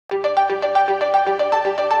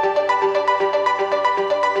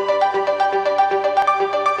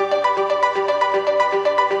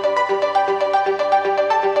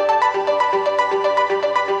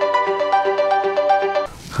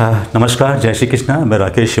नमस्कार, जय श्री कृष्णा। मैं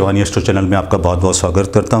राकेश शिवानी एस्ट्रो चैनल में आपका बहुत बहुत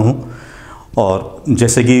स्वागत करता हूं। और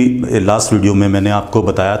जैसे कि लास्ट वीडियो में मैंने आपको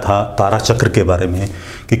बताया था तारा चक्र के बारे में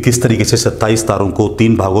कि किस तरीके से 27 तारों को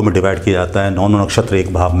 3 भागों में डिवाइड किया जाता है, 9 नक्षत्र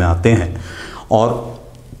एक भाव में आते हैं और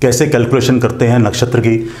कैसे कैलकुलेशन करते हैं नक्षत्र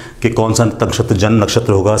की कि कौन सा नक्षत्र जन्म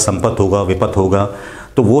नक्षत्र होगा, संपत होगा, विपत होगा।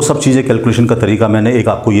 तो वो सब चीज़ें कैलकुलेशन का तरीका मैंने एक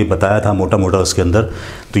आपको ये बताया था मोटा मोटा उसके अंदर।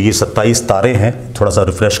 तो ये 27 तारे हैं। थोड़ा सा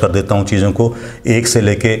रिफ़्रेश कर देता हूँ चीज़ों को। 1 से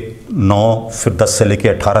लेके 9, फिर 10 से लेके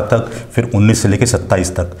 18 तक, फिर 19 से लेके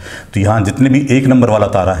 27 तक। तो यहाँ जितने भी 1 नंबर वाला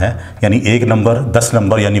तारा है, यानी 1 नंबर, 10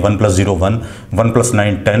 नंबर यानी 1 + 0 1, 1 +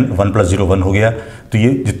 9 10, 1 + 0 1 हो गया। तो ये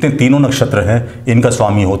जितने तीनों नक्षत्र हैं इनका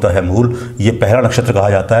स्वामी होता है मूल। ये पहला नक्षत्र कहा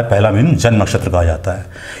जाता है, पहला मीन जन्म नक्षत्र कहा जाता है।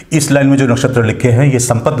 इस लाइन में जो नक्षत्र लिखे हैं ये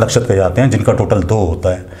संपत नक्षत्र कहे जाते हैं, जिनका टोटल 2 होता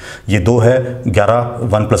है। ये 2 है, 11,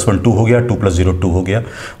 1 + 1 2 हो गया, 2 + 0 2 हो गया।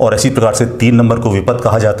 और इसी प्रकार से 3 नंबर को विपत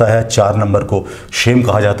कहा जाता है, 4 नंबर को क्षेम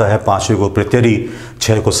कहा जाता है, 5वें को प्रत्यरी,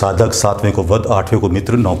 6 को साधक, 7वें को वध, 8वें को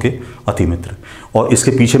मित्र, 9 के अति मित्र। और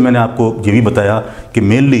इसके पीछे मैंने आपको ये भी बताया कि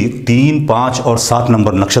मेनली 3, 5 और 7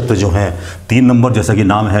 नंबर नक्षत्र जो हैं, 3 नंबर जैसा कि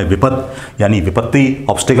नाम है विपत यानी विपत्ति,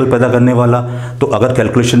 ऑब्स्टेकल पैदा करने वाला। तो अगर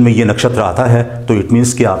कैलकुलेशन में ये नक्षत्र आता है तो इट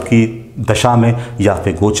मीन्स कि आपकी दशा में या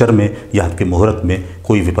फिर गोचर में या आपके मुहूर्त में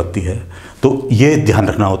कोई विपत्ति है। तो ये ध्यान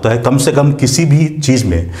रखना होता है कम से कम किसी भी चीज़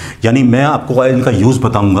में। यानी मैं आपको इनका यूज़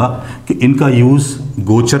बताऊंगा कि इनका यूज़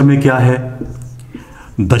गोचर में क्या है,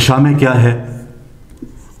 दशा में क्या है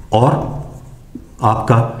और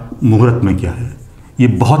आपका मुहूर्त में क्या है। ये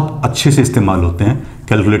बहुत अच्छे से इस्तेमाल होते हैं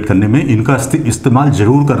कैलकुलेट करने में। इनका इस्तेमाल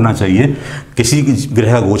जरूर करना चाहिए किसी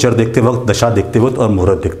ग्रह गोचर देखते वक्त, दशा देखते वक्त और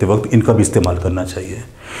मुहूर्त देखते वक्त। इनका भी इस्तेमाल करना चाहिए।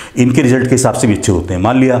 इनके रिजल्ट के हिसाब से भी अच्छे होते हैं।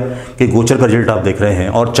 मान लिया कि गोचर का रिजल्ट आप देख रहे हैं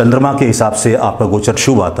और चंद्रमा के हिसाब से आपका गोचर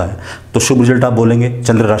शुभ आता है तो शुभ रिजल्ट आप बोलेंगे।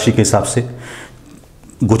 चंद्र राशि के हिसाब से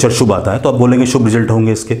गोचर शुभ आता है तो आप बोलेंगे शुभ रिजल्ट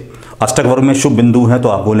होंगे इसके। अष्टक वर्ग में शुभ बिंदु हैं तो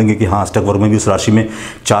आप बोलेंगे कि हाँ, अष्टक वर्ग में भी उस राशि में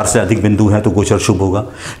 4 से अधिक बिंदु हैं तो गोचर शुभ होगा।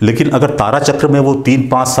 लेकिन अगर तारा चक्र में वो 3,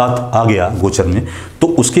 5, 7 आ गया गोचर में तो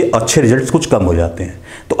उसके अच्छे रिजल्ट्स कुछ कम हो जाते हैं।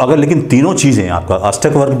 तो अगर लेकिन तीनों चीज़ें, आपका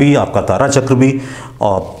अष्टक वर्ग भी, आपका तारा चक्र भी,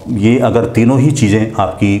 और ये अगर तीनों ही चीज़ें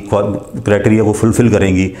आपकी क्राइटेरिया को फुलफिल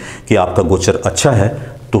करेंगी कि आपका गोचर अच्छा है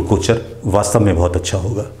तो गोचर वास्तव में बहुत अच्छा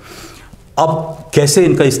होगा। अब कैसे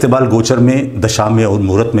इनका इस्तेमाल गोचर में, दशा में और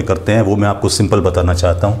मुहूर्त में करते हैं वो मैं आपको सिंपल बताना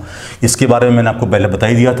चाहता हूँ। इसके बारे में मैंने आपको पहले बता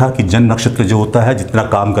ही दिया था कि जन्म नक्षत्र जो होता है, जितना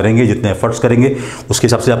काम करेंगे, जितने एफर्ट्स करेंगे उसके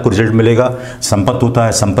हिसाब से आपको रिजल्ट मिलेगा। संपत्ति होता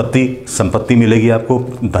है, संपत्ति मिलेगी आपको,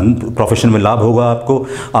 धन प्रोफेशन में लाभ होगा आपको,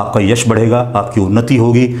 आपका यश बढ़ेगा, आपकी उन्नति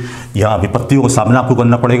होगी। यहाँ विपत्तियों का सामना आपको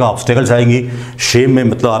करना पड़ेगा, ऑब्स्टेकल्स आएंगी। क्षेम में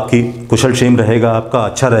मतलब आपकी कुशल क्षेम रहेगा, आपका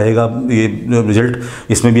अच्छा रहेगा ये रिजल्ट।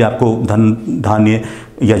 इसमें भी आपको धन धान्य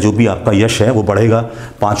या जो भी आपका यश है वो बढ़ेगा।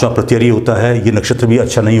 5वां प्रत्यरी होता है, ये नक्षत्र भी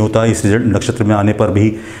अच्छा नहीं होता। इस नक्षत्र में आने पर भी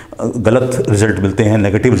गलत रिजल्ट मिलते हैं,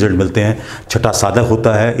 नेगेटिव रिजल्ट मिलते हैं। 6वां साधक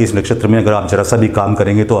होता है, इस नक्षत्र में अगर आप जरा सा भी काम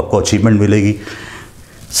करेंगे तो आपको अचीवमेंट मिलेगी।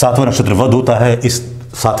 7वां नक्षत्र वध होता है। इस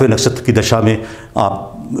 7वें नक्षत्र की दशा में आप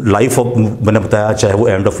लाइफ ऑफ, मैंने बताया, चाहे वो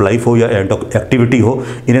एंड ऑफ लाइफ हो या एंड ऑफ एक्टिविटी हो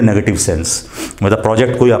इन ए नेगेटिव सेंस, मतलब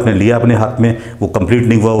प्रोजेक्ट कोई आपने लिया अपने हाथ में, वो कंप्लीट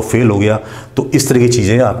नहीं हुआ, वो फेल हो गया, तो इस तरह की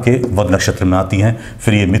चीज़ें आपके वध नक्षत्र में आती हैं।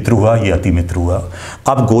 फिर ये मित्र हुआ, ये अति मित्र हुआ।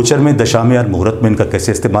 अब गोचर में, दशा में और मुहूर्त में इनका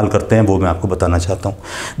कैसे इस्तेमाल करते हैं वो मैं आपको बताना चाहता हूँ।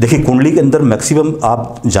 देखिए, कुंडली के अंदर मैक्सिमम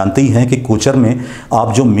आप जानते ही हैं कि गोचर में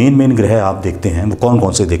आप जो मेन ग्रह आप देखते हैं वो कौन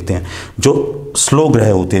कौन से देखते हैं। जो स्लो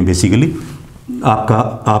ग्रह होते हैं बेसिकली आपका,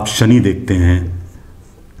 आप शनि देखते हैं,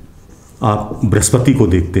 आप बृहस्पति को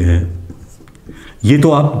देखते हैं, ये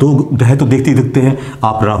तो आप 2 ग्रह तो देखते ही देखते हैं।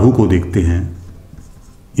 आप राहु को देखते हैं,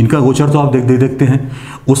 इनका गोचर तो आप देखते हैं।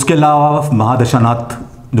 उसके अलावा आप महादशानाथ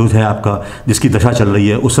जो है आपका, जिसकी दशा चल रही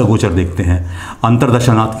है उसका गोचर देखते हैं।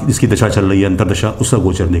 अंतरदशानाथ जिसकी दशा चल रही है, अंतरदशा, उसका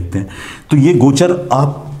गोचर देखते हैं। तो ये गोचर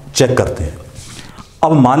आप चेक करते हैं।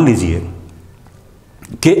 अब मान लीजिए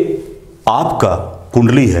कि आपका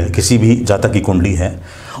कुंडली है, किसी भी जातक की कुंडली है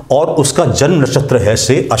और उसका जन्म नक्षत्र है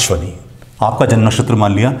से अश्वनी। आपका जन्म नक्षत्र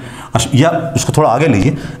मान लिया, या उसको थोड़ा आगे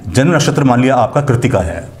लीजिए, जन्म नक्षत्र मान लिया आपका कृतिका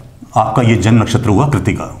है। आपका ये जन्म नक्षत्र हुआ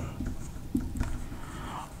कृतिका,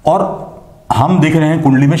 और हम देख रहे हैं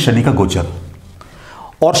कुंडली में शनि का गोचर।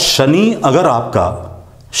 और शनि अगर आपका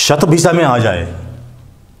शतभिषा में आ जाए,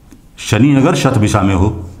 शनि अगर शतभिषा में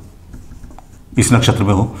हो, इस नक्षत्र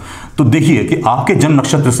में हो, तो देखिए कि आपके जन्म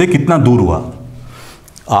नक्षत्र से कितना दूर हुआ।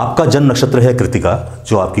 आपका जन्म नक्षत्र है कृतिका,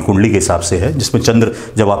 जो आपकी कुंडली के हिसाब से है, जिसमें चंद्र,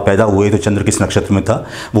 जब आप पैदा हुए तो चंद्र किस नक्षत्र में था,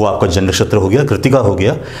 वो आपका जन्म नक्षत्र हो गया, कृतिका हो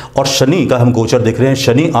गया। और शनि का हम गोचर देख रहे हैं।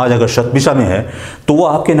 शनि आज अगर शतभिषा में है तो वो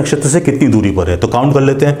आपके नक्षत्र से कितनी दूरी पर है, तो काउंट कर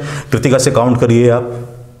लेते हैं। कृतिका से काउंट करिए आप,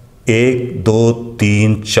 1 2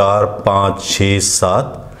 3 4 5 6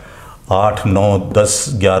 7 8, 9, 10,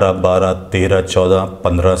 11, 12, 13, 14,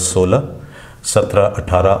 15, 16, 17,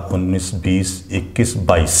 18, 19, 20, 21,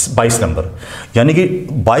 22 नंबर, यानी कि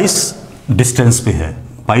 22 डिस्टेंस पे है,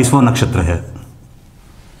 22वां नक्षत्र है।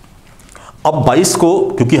 अब 22 को,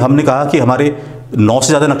 क्योंकि हमने कहा कि हमारे 9 से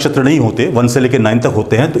ज़्यादा नक्षत्र नहीं होते, 1 से लेकर 9 तक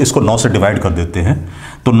होते हैं, तो इसको 9 से डिवाइड कर देते हैं।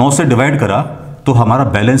 तो 9 से डिवाइड करा तो हमारा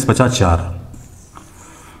बैलेंस बचा 4।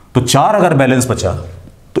 तो 4 अगर बैलेंस बचा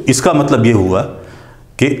तो इसका मतलब ये हुआ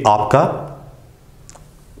कि आपका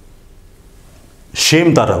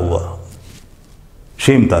शेम तारा हुआ,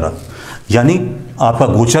 शेम तारा, यानी आपका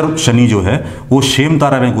गोचर शनि जो है वो शेम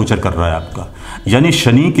तारा में गोचर कर रहा है आपका। यानी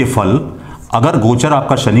शनि के फल, अगर गोचर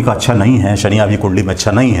आपका शनि का अच्छा नहीं है, शनि आपकी कुंडली में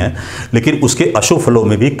अच्छा नहीं है, लेकिन उसके अशुभ फलों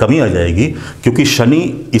में भी कमी आ जाएगी, क्योंकि शनि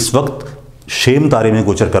इस वक्त शेम तारे में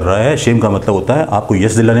गोचर कर रहा है। शेम का मतलब होता है आपको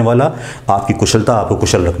यश दिलाने वाला, आपकी कुशलता, आपको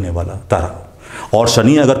कुशल रखने वाला तारा। और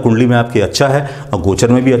शनि अगर कुंडली में आपके अच्छा है और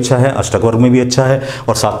गोचर में भी अच्छा है, अष्टक वर्ग में भी अच्छा है,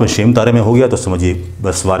 और साथ में शेम तारे में हो गया, तो समझिए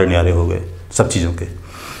बस वारे न्यारे हो गए सब चीज़ों के।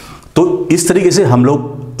 तो इस तरीके से हम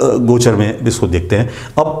लोग गोचर में इसको देखते हैं।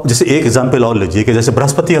 अब जैसे एक एग्जाम्पल और लीजिए कि जैसे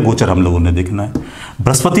बृहस्पति का गोचर हम लोगों ने देखना है।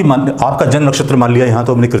 बृहस्पति आपका जन्म नक्षत्र मान लिया, यहाँ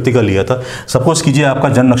तो हमने कृतिका लिया था, सपोज कीजिए आपका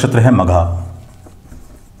जन्म नक्षत्र है मघा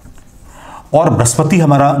और बृहस्पति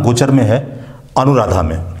हमारा गोचर में है अनुराधा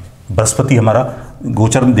में। बृहस्पति हमारा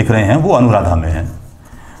गोचर में दिख रहे हैं वो अनुराधा में है,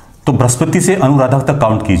 तो बृहस्पति से अनुराधा तक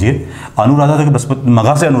काउंट कीजिए, अनुराधा तक बृहस्पति,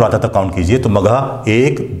 मघा से अनुराधा तक काउंट कीजिए, तो मघा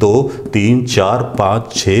 1, 2, 3, 4,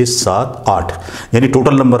 5, 6, 7, 8, यानी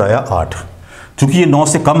टोटल नंबर आया 8। चूंकि ये 9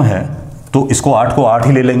 से कम है तो इसको 8 को 8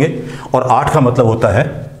 ही ले लेंगे, और 8 का मतलब होता है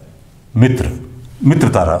मित्र, मित्र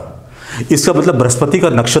तारा। इसका मतलब बृहस्पति का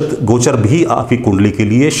नक्षत्र गोचर भी आपकी कुंडली के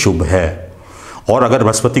लिए शुभ है। और अगर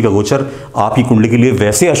बृहस्पति का गोचर आपकी कुंडली के लिए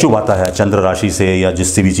वैसे अशुभ आता है चंद्र राशि से या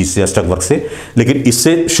जिससे भी चीज़ से, अष्टक वर्ग से, लेकिन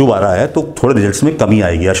इससे शुभ आ रहा है, तो थोड़े रिजल्ट्स में कमी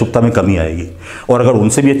आएगी, अशुभता में कमी आएगी। और अगर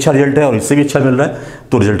उनसे भी अच्छा रिजल्ट है और इससे भी अच्छा मिल रहा है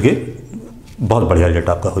तो रिजल्ट के बहुत बढ़िया रिजल्ट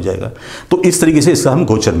आपका हो जाएगा। तो इस तरीके से इसका हम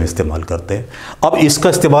गोचर में इस्तेमाल करते हैं। अब इसका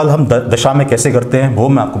इस्तेमाल हम दशा में कैसे करते हैं वो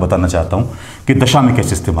मैं आपको बताना चाहता हूँ कि दशा में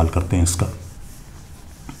कैसे इस्तेमाल करते हैं इसका।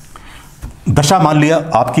 दशा मान लिया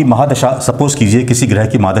आपकी महादशा, सपोज कीजिए किसी ग्रह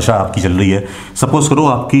की महादशा आपकी चल रही है, सपोज करो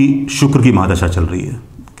आपकी शुक्र की महादशा चल रही है,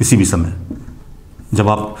 किसी भी समय जब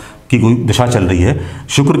आपकी कोई दशा चल रही है,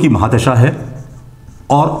 शुक्र की महादशा है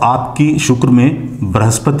और आपकी शुक्र में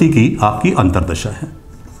बृहस्पति की आपकी अंतर्दशा है,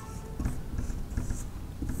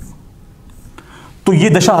 तो ये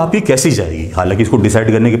दशा आपकी कैसी जाएगी। हालांकि इसको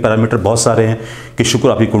डिसाइड करने के पैरामीटर बहुत सारे हैं कि शुक्र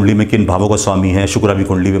आपकी कुंडली में किन भावों का स्वामी है, शुक्र आपकी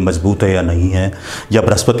कुंडली में मजबूत है या नहीं है, या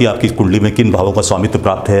बृहस्पति आपकी कुंडली में किन भावों का स्वामित्व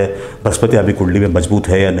प्राप्त है, बृहस्पति आपकी कुंडली में मजबूत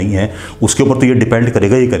है या नहीं है, उसके ऊपर तो ये डिपेंड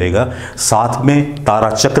करेगा ही करेगा। साथ में तारा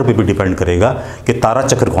चक्र पर भी डिपेंड करेगा कि तारा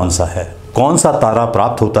चक्र कौन सा है, कौन सा तारा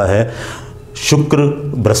प्राप्त होता है शुक्र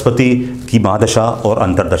बृहस्पति की महादशा और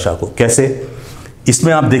अंतर्दशा को। कैसे,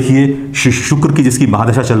 इसमें आप देखिए शुक्र की जिसकी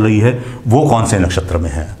महादशा चल रही है वो कौन से नक्षत्र में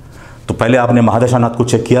है। तो पहले आपने महादशानाथ को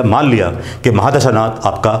चेक किया, मान लिया कि महादशानाथ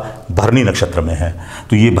आपका भरणी नक्षत्र में है,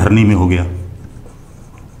 तो ये भरणी में हो गया।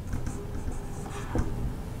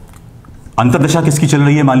 अंतर्दशा किसकी चल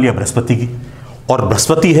रही है, मान लिया बृहस्पति की, और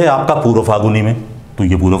बृहस्पति है आपका पूर्व फागुनी में, तो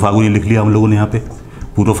ये पूर्व फागुनी लिख लिया हम लोगों ने यहाँ पे,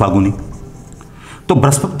 पूर्व फागुनी। तो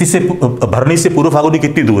बृहस्पति से, भरणी से पूर्व फागुनी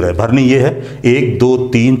कितनी दूर है, भरणी ये है 1, 2,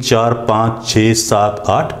 3, 4, 5, 6, 7,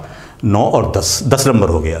 8, 9 और 10 नंबर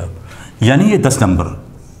हो गया, यानी ये 10 नंबर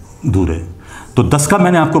दूर है। तो 10 का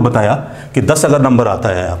मैंने आपको बताया कि 10 अगर नंबर आता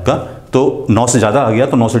है आपका तो 9 से ज़्यादा आ गया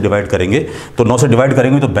तो 9 से डिवाइड करेंगे, तो 9 से डिवाइड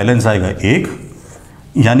करेंगे तो बैलेंस आएगा 1,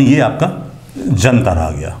 यानी ये आपका जन्म तारा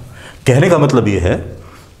आ गया। कहने का मतलब ये है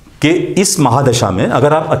कि इस महादशा में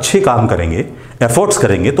अगर आप अच्छे काम करेंगे, एफर्ट्स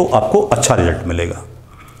करेंगे, तो आपको अच्छा रिजल्ट मिलेगा।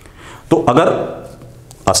 तो अगर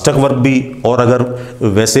अष्टक वर्ग भी और अगर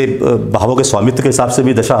वैसे भावों के स्वामित्व के हिसाब से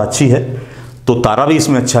भी दशा अच्छी है तो तारा भी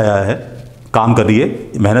इसमें अच्छा आया है, काम करिए,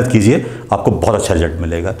 मेहनत कीजिए, आपको बहुत अच्छा रिजल्ट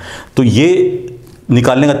मिलेगा। तो ये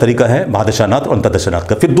निकालने का तरीका है महादशानाथ और अंतर्दशानाथ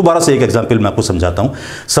का। फिर दोबारा से एक एग्जाम्पल मैं आपको समझाता हूँ।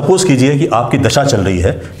 सपोज कीजिए कि आपकी दशा चल रही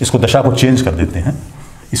है, इसको दशा को चेंज कर देते हैं,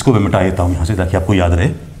 इसको मैं मिटा देता हूँ यहाँ से ताकि आपको याद रहे।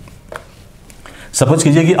 सपोज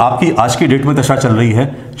कीजिए कि आपकी आज की डेट में दशा चल रही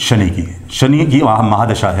है शनि की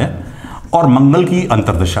महादशा है और मंगल की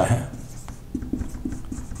अंतर्दशा है,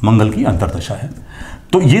 मंगल की अंतर्दशा है।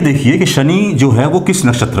 तो ये देखिए कि शनि जो है वो किस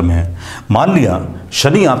नक्षत्र में है। मान लिया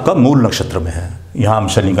शनि आपका मूल नक्षत्र में है, यहां हम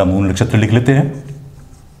शनि का मूल नक्षत्र लिख लेते हैं,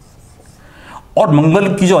 और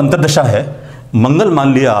मंगल की जो अंतर्दशा है, मंगल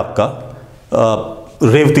मान लिया आपका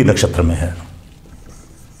रेवती नक्षत्र में है।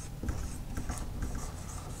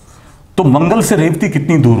 तो मंगल से रेवती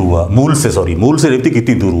कितनी दूर हुआ, मूल से रेवती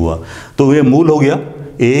कितनी दूर हुआ, तो ये मूल हो गया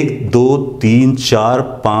 1 2 3 4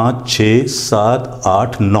 5 6 7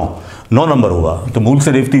 8 9 9 नंबर हुआ। तो मूल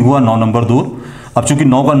से रेवती हुआ 9 नंबर दूर। अब चूंकि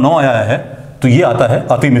 9 का 9 आया है तो ये आता है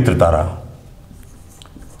अति मित्र तारा।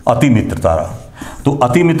 अति मित्र तारा, तो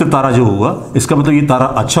अति मित्र तारा जो हुआ इसका मतलब ये तारा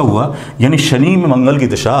अच्छा हुआ, यानी शनि में मंगल की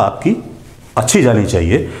दशा आपकी अच्छी जानी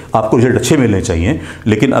चाहिए, आपको रिजल्ट अच्छे मिलने चाहिए।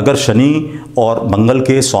 लेकिन अगर शनि और मंगल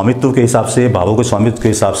के स्वामित्व के हिसाब से, भावों के स्वामित्व के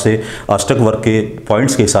हिसाब से, अष्टक वर्ग के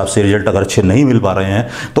पॉइंट्स के हिसाब से रिजल्ट अगर अच्छे नहीं मिल पा रहे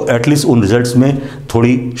हैं तो एटलीस्ट उन रिजल्ट्स में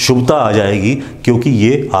थोड़ी शुभता आ जाएगी, क्योंकि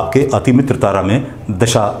ये आपके अति मित्र तारा में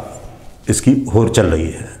दशा इसकी हो चल रही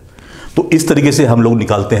है। तो इस तरीके से हम लोग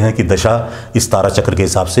निकालते हैं कि दशा इस तारा चक्र के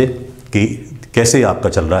हिसाब से कि कैसे आपका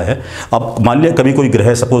चल रहा है। अब मान लिया कभी कोई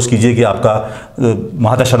ग्रह, सपोज कीजिए कि आपका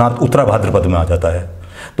महादशानाथ उत्तरा भाद्रपद में आ जाता है,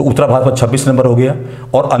 तो उत्तरा भाद्रपद 26 नंबर हो गया,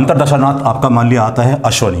 और अंतरदशानाथ आपका मान लिया आता है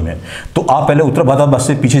अश्वनी में, तो आप पहले उत्तरा भाद्रपद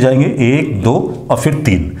से पीछे जाएंगे 1 2 और फिर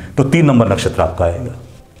 3, तो 3 नंबर नक्षत्र आपका आएगा।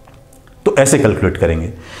 तो ऐसे कैलकुलेट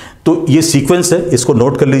करेंगे। तो ये सीक्वेंस है, इसको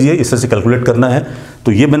नोट कर लीजिए, इस तरह से कैलकुलेट करना है।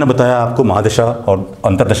 तो ये मैंने बताया आपको महादशा और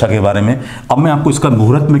अंतरदशा के बारे में। अब मैं आपको इसका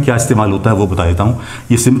मुहूर्त में क्या इस्तेमाल होता है वो बता देता हूँ।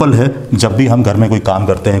 ये सिंपल है, जब भी हम घर में कोई काम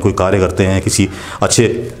करते हैं, कोई कार्य करते हैं, किसी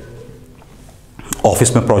अच्छे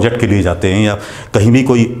ऑफिस में प्रोजेक्ट के लिए जाते हैं या कहीं भी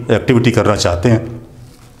कोई एक्टिविटी करना चाहते हैं,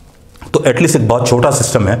 तो एटलीस्ट एक बहुत छोटा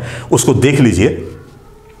सिस्टम है, उसको देख लीजिए।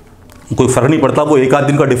 कोई फ़र्क नहीं पड़ता, वो 1 आध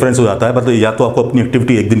दिन का डिफरेंस हो जाता है। मतलब या तो आपको अपनी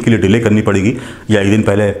एक्टिविटी 1 दिन के लिए डिले करनी पड़ेगी, या 1 दिन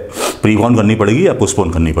पहले प्रीवॉर्न करनी पड़ेगी, या पोस्टपोन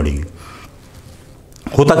करनी पड़ेगी।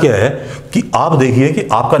 होता क्या है कि आप देखिए कि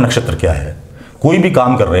आपका नक्षत्र क्या है। कोई भी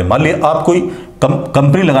काम कर रहे हैं, मान लीजिए आप कोई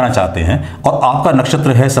कंपनी लगाना चाहते हैं और आपका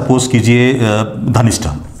नक्षत्र है, सपोज कीजिए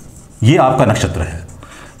धनिष्ठा, ये आपका नक्षत्र है,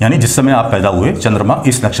 यानी जिस समय आप पैदा हुए चंद्रमा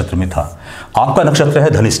इस नक्षत्र में था, आपका नक्षत्र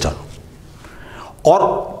है धनिष्ठा।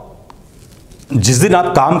 और जिस दिन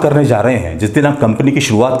आप काम करने जा रहे हैं, जिस दिन आप कंपनी की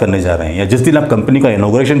शुरुआत करने जा रहे हैं, या जिस दिन आप कंपनी का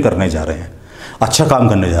इनॉग्रेशन करने जा रहे हैं, अच्छा काम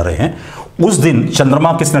करने जा रहे हैं, उस दिन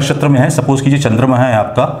चंद्रमा किस नक्षत्र में है। सपोज कीजिए चंद्रमा है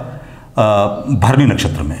आपका भरणी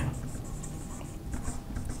नक्षत्र में,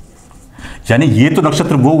 यानी ये तो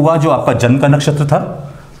नक्षत्र वो हुआ जो आपका जन्म का नक्षत्र था।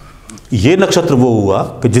 ये नक्षत्र वो हुआ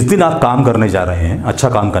कि जिस दिन आप काम करने जा रहे हैं, अच्छा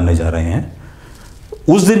काम करने जा रहे हैं,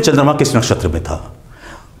 उस दिन चंद्रमा किस नक्षत्र में था।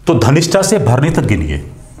 तो धनिष्ठा से भरणी तक गिनिए।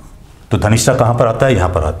 तो धनिष्ठा कहाँ पर आता है, यहाँ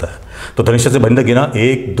पर आता है। तो धनिष्ठा से भरणी तक गिना,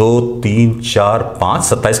 1 2 3 4 5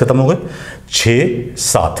 27 खत्म हो गए, 6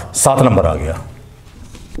 7 नंबर आ गया।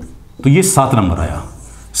 तो ये 7 नंबर आया।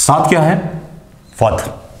 7 क्या है, वध,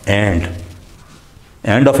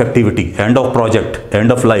 end of activity, end of project,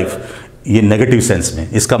 end of life. ये नेगेटिव सेंस में,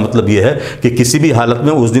 इसका मतलब ये है कि किसी भी हालत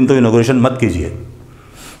में उस दिन तो इनॉग्रेशन मत कीजिए,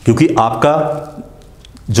 क्योंकि आपका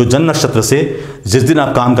जो जन्म नक्षत्र से जिस दिन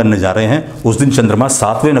आप काम करने जा रहे हैं उस दिन चंद्रमा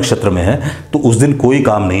 7वें नक्षत्र में है, तो उस दिन कोई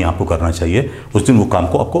काम नहीं आपको करना चाहिए, उस दिन वो काम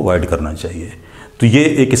को आपको अवॉइड करना चाहिए। तो ये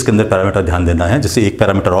एक इसके अंदर पैरामीटर ध्यान देना है। जैसे एक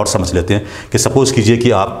पैरामीटर और समझ लेते हैं कि सपोज़ कीजिए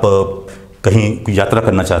कि आप कहीं यात्रा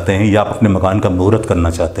करना चाहते हैं, या आप अपने मकान का मुहूर्त करना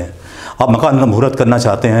चाहते हैं। आप मकान का मुहूर्त करना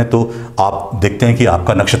चाहते हैं तो आप देखते हैं कि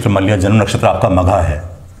आपका नक्षत्र, मान लिया जन्म नक्षत्र आपका मघा है,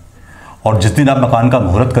 और जिस दिन आप मकान का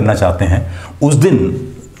मुहूर्त करना चाहते हैं उस दिन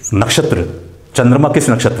नक्षत्र चंद्रमा किस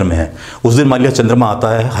नक्षत्र में है। उस दिन मान लिया चंद्रमा आता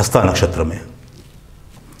है हस्ता नक्षत्र में,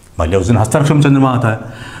 मान लिया उस दिन हस्ता नक्षत्र में चंद्रमा आता है,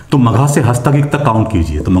 तो मघा से हस्ता तक काउंट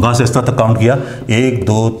कीजिए। तो मघा से हस्ता तक काउंट किया, 1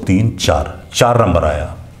 2 3 4 नंबर आया।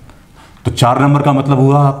 तो 4 नंबर का मतलब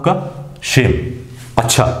हुआ आपका शेम,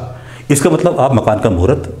 अच्छा। इसका मतलब आप मकान का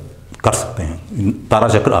मुहूर्त कर सकते हैं, तारा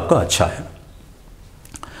चक्र आपका अच्छा है।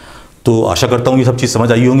 तो आशा करता हूँ ये सब चीज़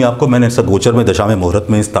समझ आई होंगी आपको। मैंने सब गोचर में, दशा में, मुहूर्त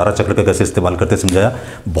में इस तारा चक्र का कैसे इस्तेमाल करते समझाया।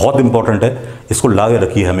 बहुत इंपॉर्टेंट है, इसको लागे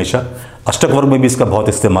रखिए हमेशा। अष्टक वर्ग में भी इसका बहुत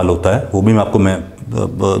इस्तेमाल होता है, वो भी मैं आपको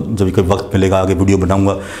जब कोई वक्त मिलेगा आगे वीडियो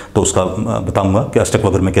बनाऊंगा तो उसका बताऊंगा कि अष्टक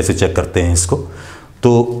वर्ग में कैसे चेक करते हैं इसको।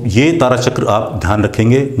 तो ये तारा चक्र आप ध्यान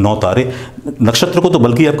रखेंगे। 9 तारे, नक्षत्र को तो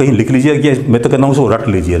बल्कि आप कहीं लिख लीजिए, कि मैं तो कहता हूँ उसको रट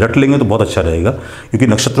लीजिए, रट लेंगे तो बहुत अच्छा रहेगा, क्योंकि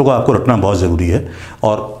नक्षत्रों को आपको रटना बहुत ज़रूरी है।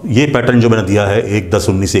 और ये पैटर्न जो मैंने दिया है 1 10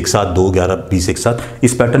 19 1 7 2 11 20 1 7,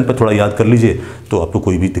 इस पैटर्न पर थोड़ा याद कर लीजिए तो आपको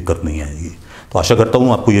कोई भी दिक्कत नहीं आएगी। तो आशा करता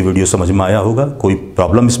हूँ आपको ये वीडियो समझ में आया होगा। कोई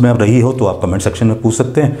प्रॉब्लम इसमें आप रही हो तो आप कमेंट सेक्शन में पूछ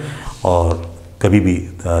सकते हैं, और कभी भी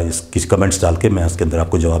किसी कमेंट्स डाल के मैं इसके अंदर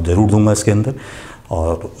आपको जवाब ज़रूर दूंगा इसके अंदर।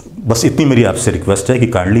 और बस इतनी मेरी आपसे रिक्वेस्ट है कि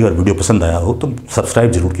काइंडली, अगर वीडियो पसंद आया हो तो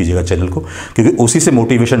सब्सक्राइब जरूर कीजिएगा चैनल को, क्योंकि उसी से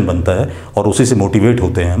मोटिवेशन बनता है और उसी से मोटिवेट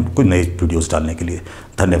होते हैं हम कोई नई वीडियोस डालने के लिए।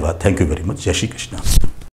 धन्यवाद, थैंक यू वेरी मच। जय श्री कृष्णा।